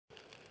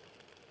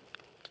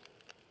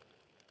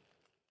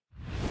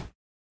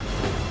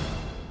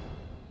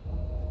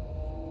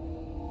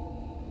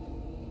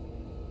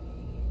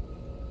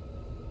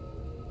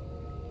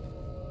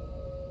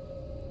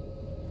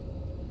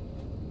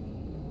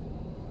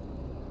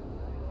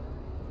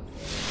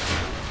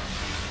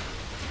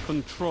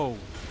control.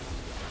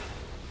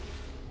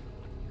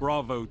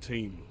 Bravo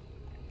team.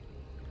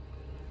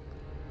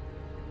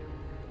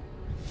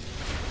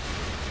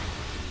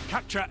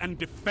 Capture and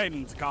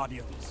defend,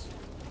 Guardians.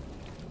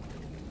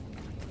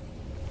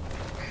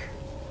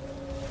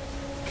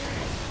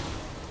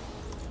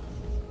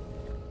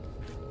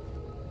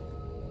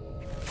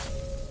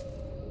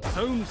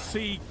 Zone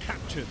C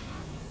captured.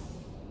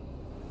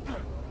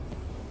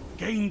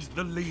 Gained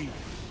the lead.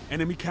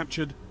 Enemy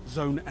captured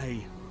Zone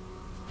A.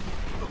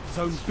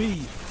 Zone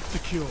B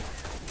secure.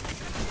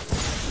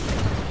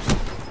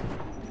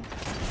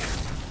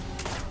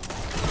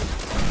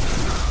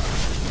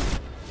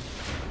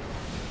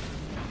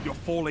 You're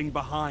falling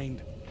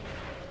behind.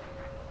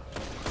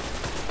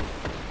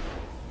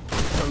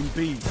 Zone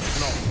B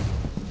lost.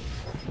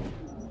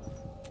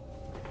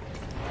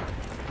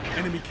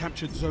 Enemy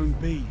captured Zone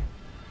B.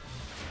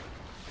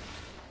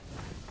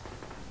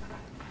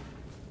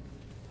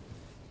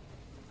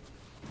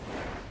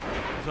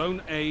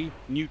 Zone A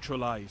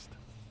neutralized.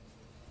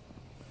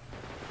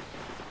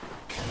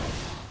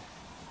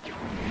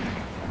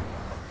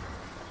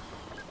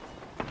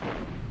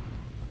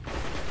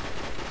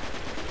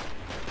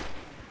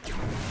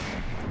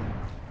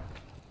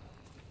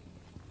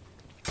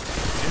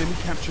 Enemy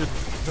captured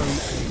Zone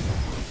A.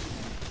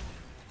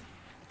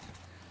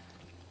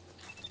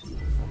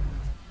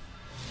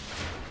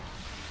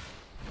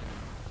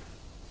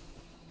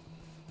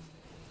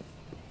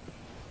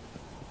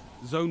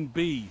 Zone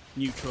B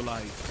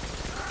neutralized.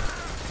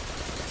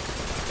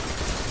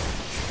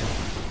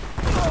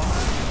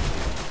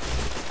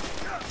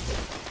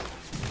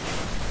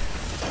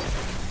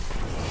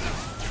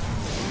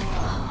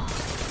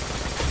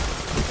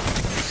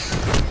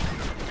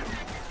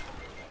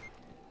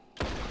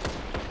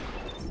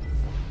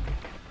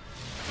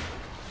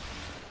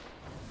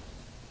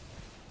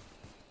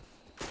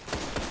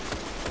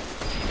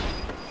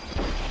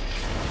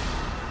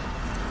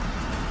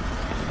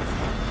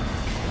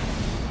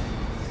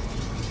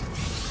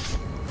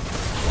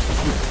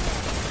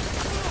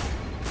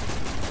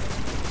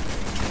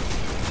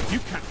 You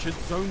captured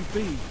Zone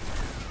B.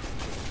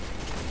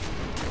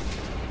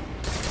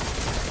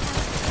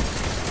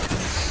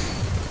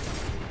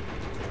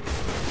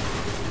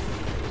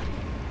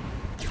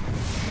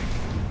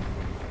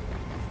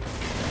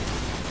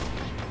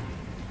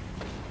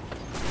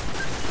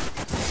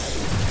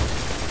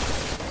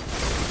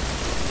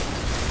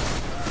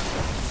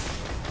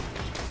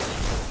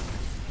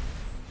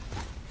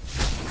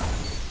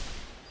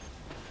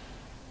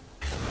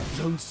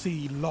 Zone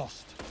C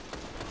lost.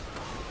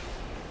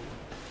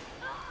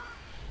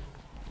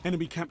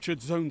 Enemy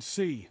captured Zone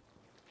C.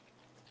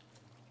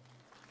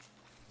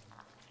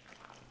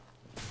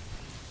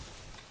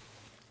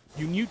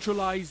 You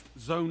neutralized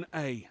Zone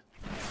A.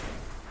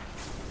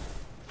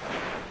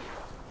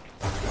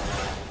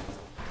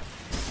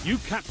 You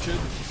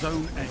captured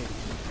Zone A.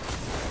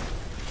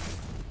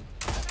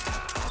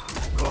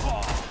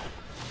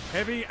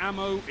 Heavy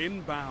ammo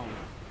inbound.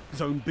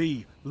 Zone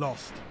B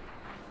lost.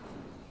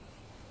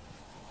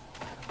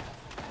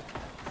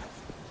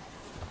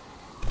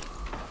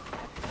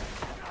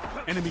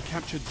 Enemy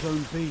captured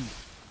Zone B.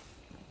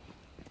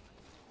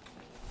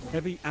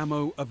 Heavy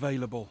ammo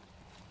available.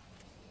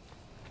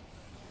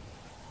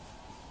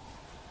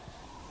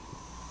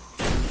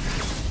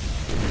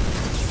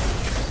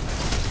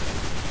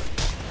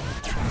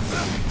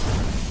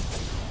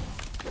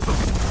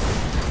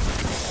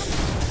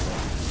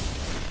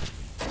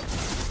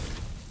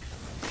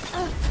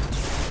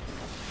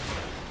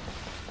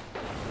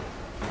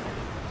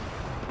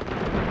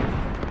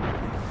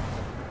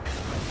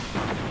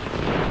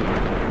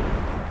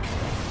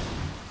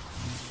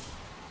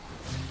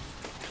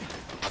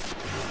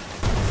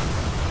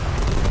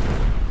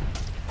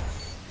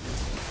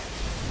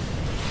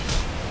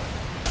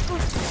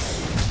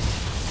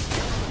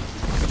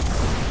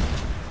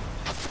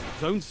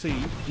 Zone C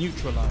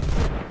neutralized.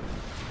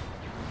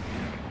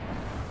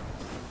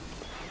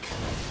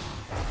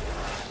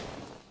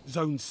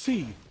 Zone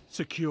C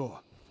secure.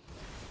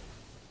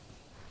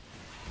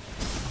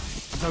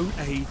 Zone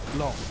A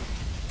lost.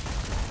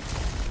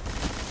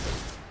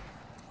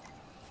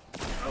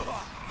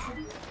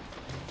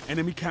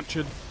 Enemy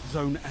captured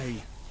Zone A.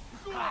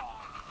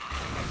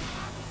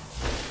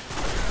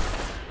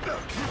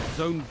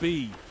 Zone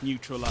B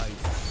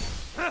neutralized.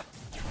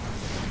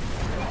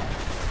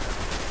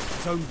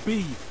 Zone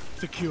B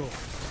secure.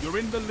 You're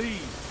in the lead.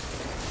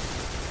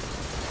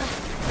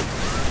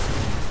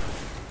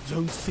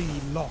 Zone C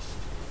lost.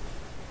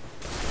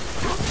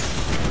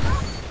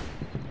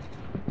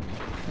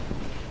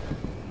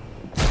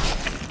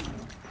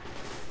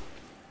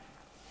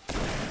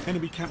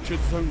 Enemy captured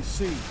Zone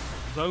C.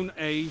 Zone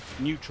A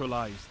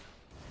neutralized.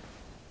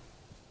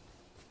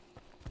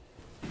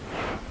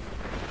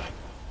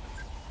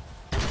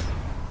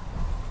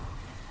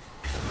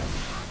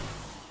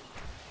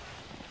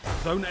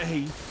 Zone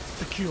A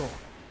secure.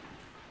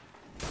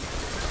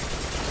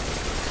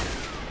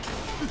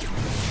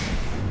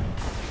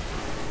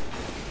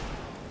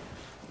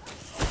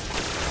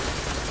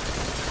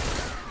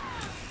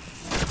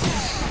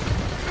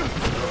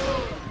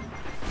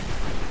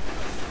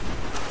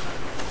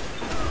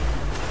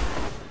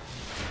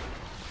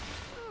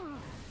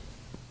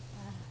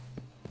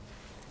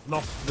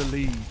 Lost the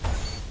lead.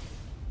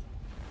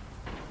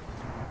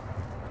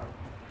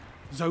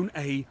 Zone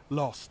A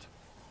lost.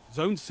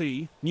 Zone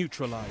C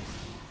neutralized.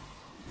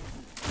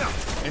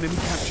 Enemy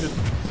captured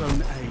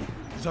Zone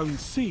A. Zone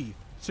C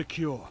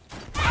secure.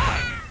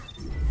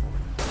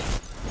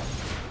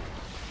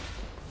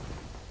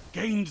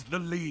 Gained the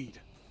lead.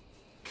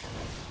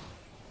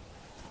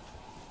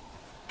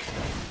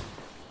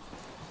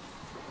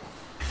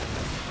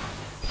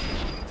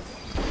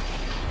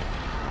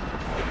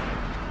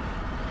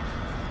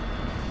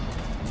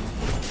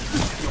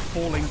 You're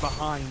falling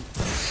behind.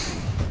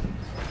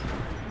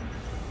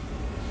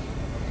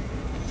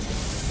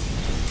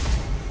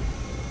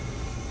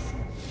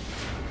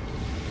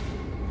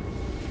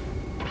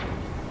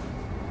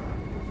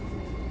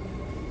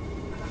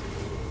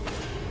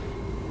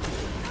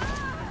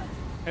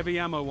 Heavy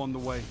ammo on the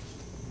way.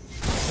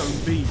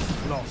 Zone B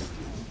lost.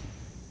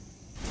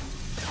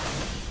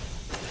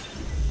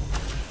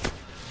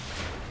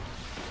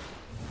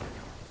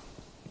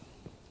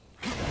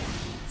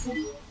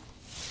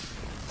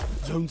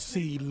 Zone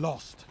C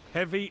lost.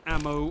 Heavy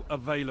ammo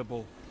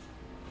available.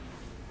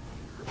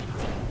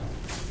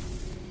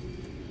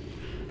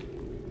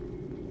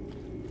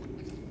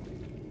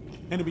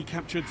 Enemy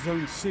captured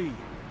Zone C.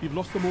 You've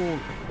lost them all.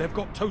 They've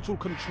got total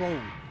control.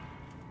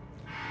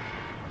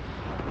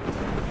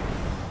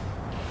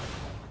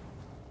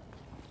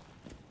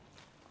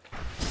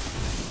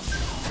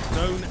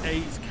 Zone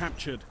A's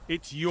captured.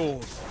 It's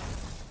yours.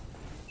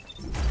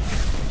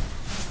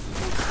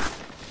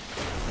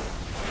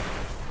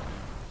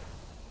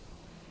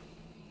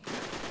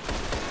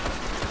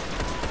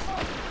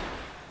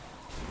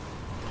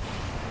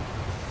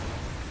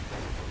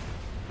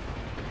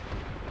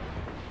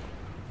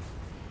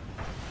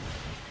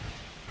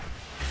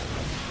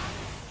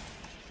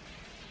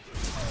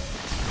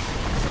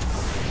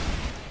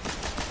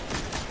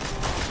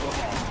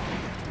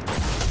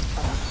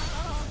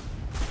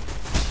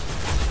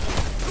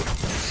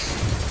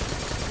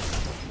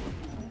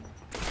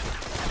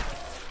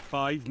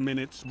 Five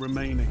minutes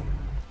remaining.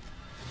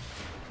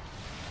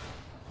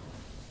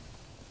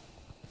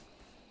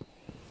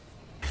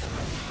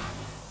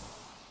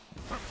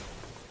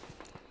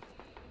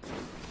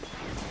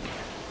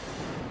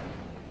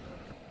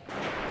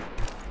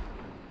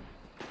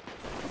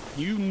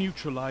 You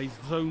neutralized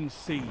Zone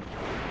C.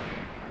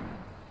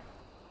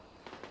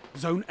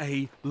 Zone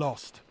A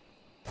lost.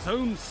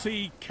 Zone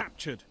C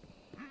captured.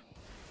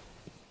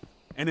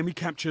 Enemy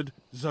captured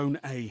Zone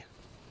A.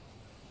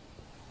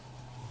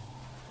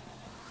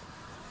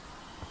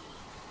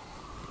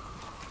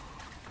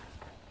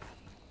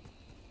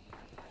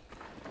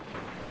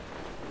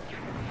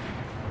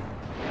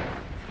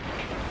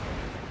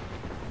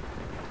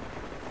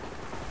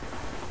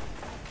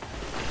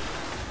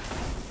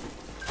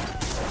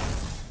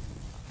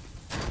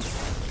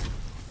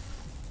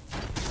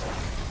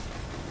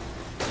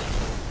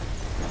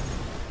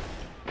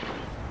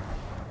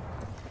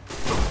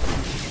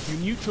 You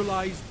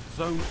neutralized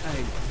Zone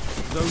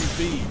A. Zone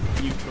B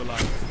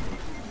neutralized.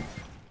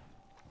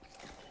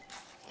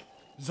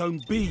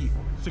 Zone B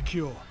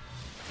secure.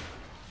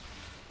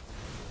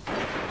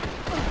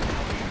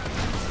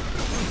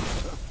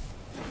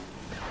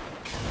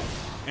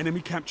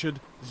 Enemy captured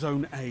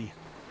Zone A.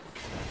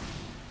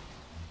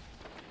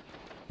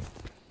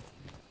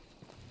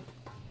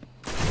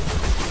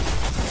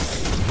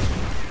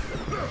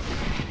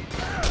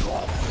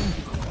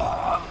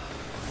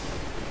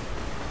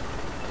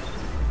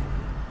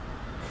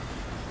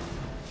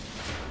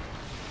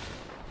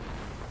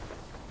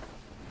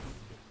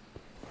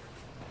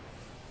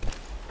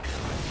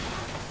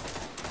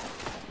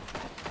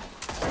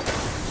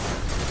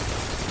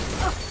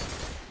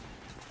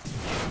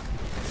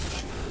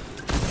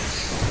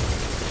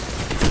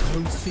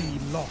 Zone C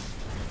lost.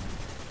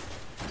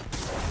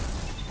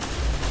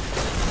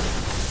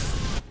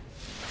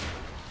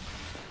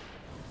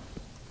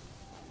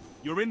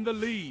 You're in the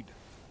lead.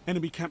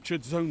 Enemy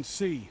captured Zone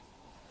C.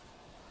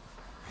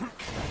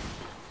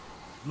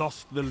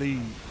 Lost the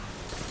lead.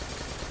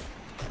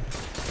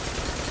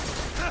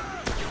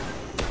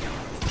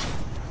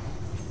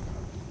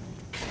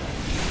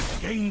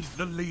 Gained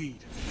the lead.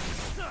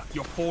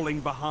 You're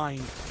falling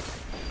behind.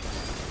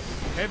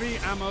 Heavy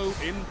ammo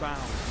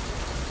inbound.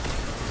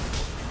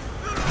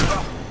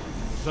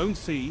 Zone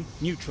C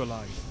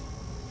neutralized.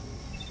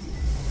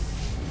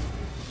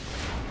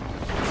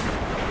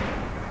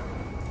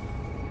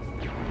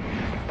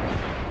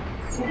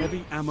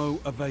 Heavy ammo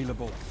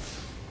available.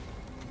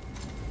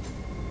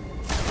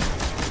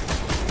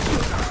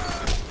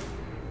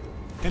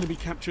 Enemy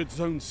captured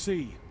Zone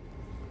C.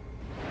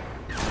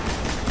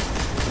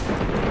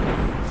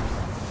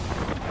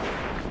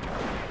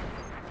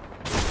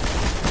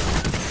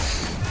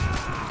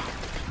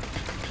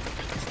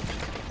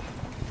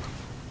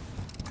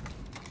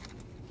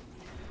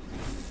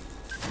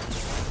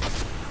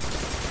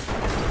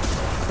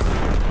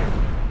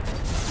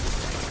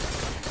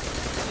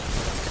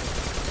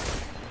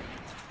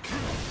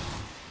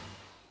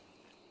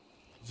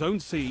 Zone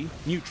C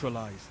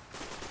neutralized.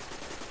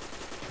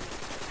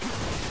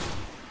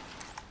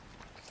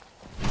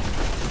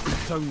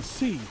 Zone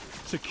C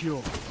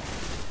secure.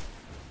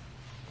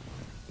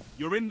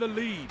 You're in the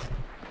lead.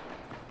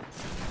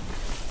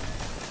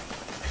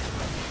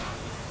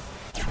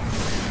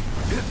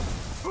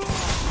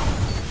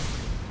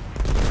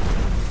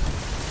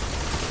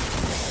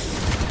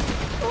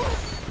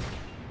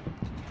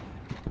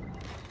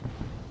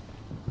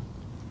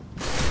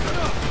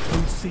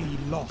 Zone C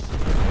lost.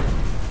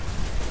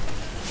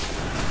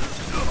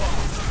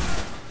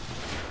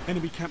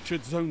 Enemy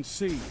captured Zone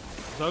C.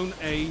 Zone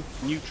A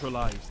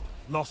neutralized.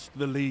 Lost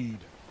the lead.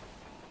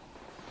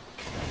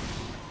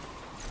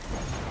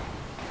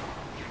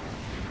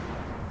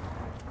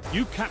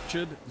 You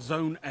captured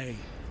Zone A.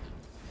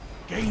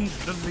 Gained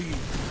the lead.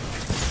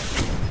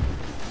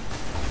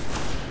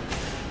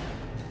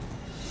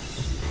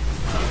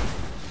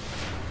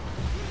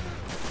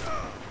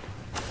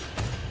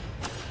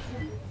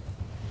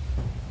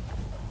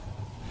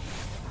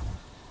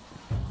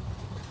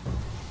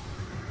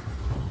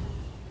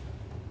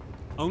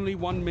 Only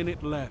 1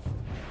 minute left.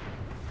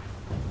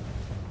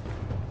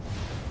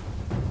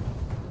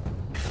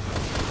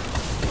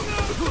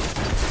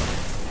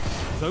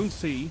 Zone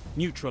C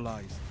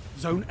neutralized.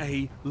 Zone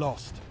A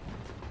lost.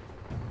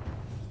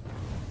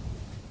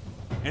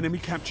 Enemy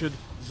captured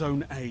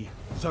Zone A.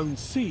 Zone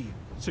C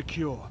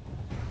secure.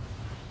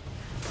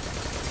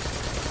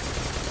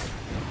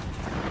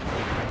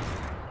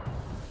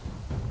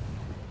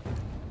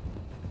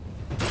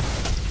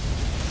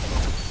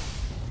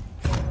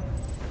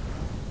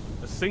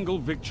 A single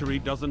victory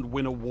doesn't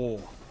win a war,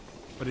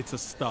 but it's a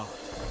start.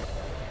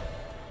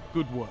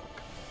 Good work.